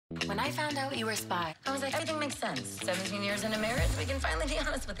I found out you were a spy, I was like, everything makes sense. 17 years into marriage, we can finally be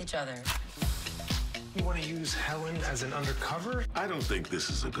honest with each other. You want to use Helen as an undercover? I don't think this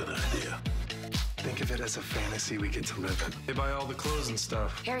is a good idea. Think of it as a fantasy we get to live in. They buy all the clothes and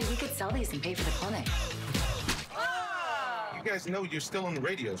stuff. Harry, we could sell these and pay for the clinic. You guys know you're still on the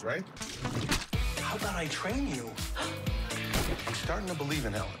radios, right? How about I train you? I'm starting to believe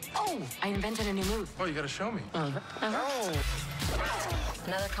in Helen. Oh, I invented a new move. Oh, you gotta show me.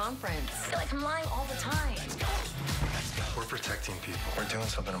 Another conference. I feel like I'm lying all the time. We're protecting people. We're doing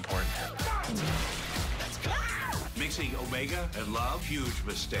something important. Mixing Omega and love, huge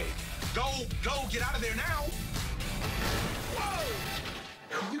mistake. Go, get out of there now!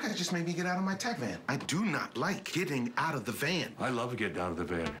 Whoa! You guys just made me get out of my tech van. I do not like getting out of the van. I love getting out of the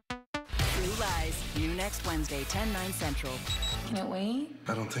van. True Lies, new next Wednesday, 10/9 Central. Can't wait.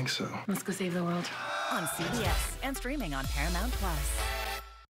 I don't think so. Let's go save the world. On CBS and streaming on Paramount Plus.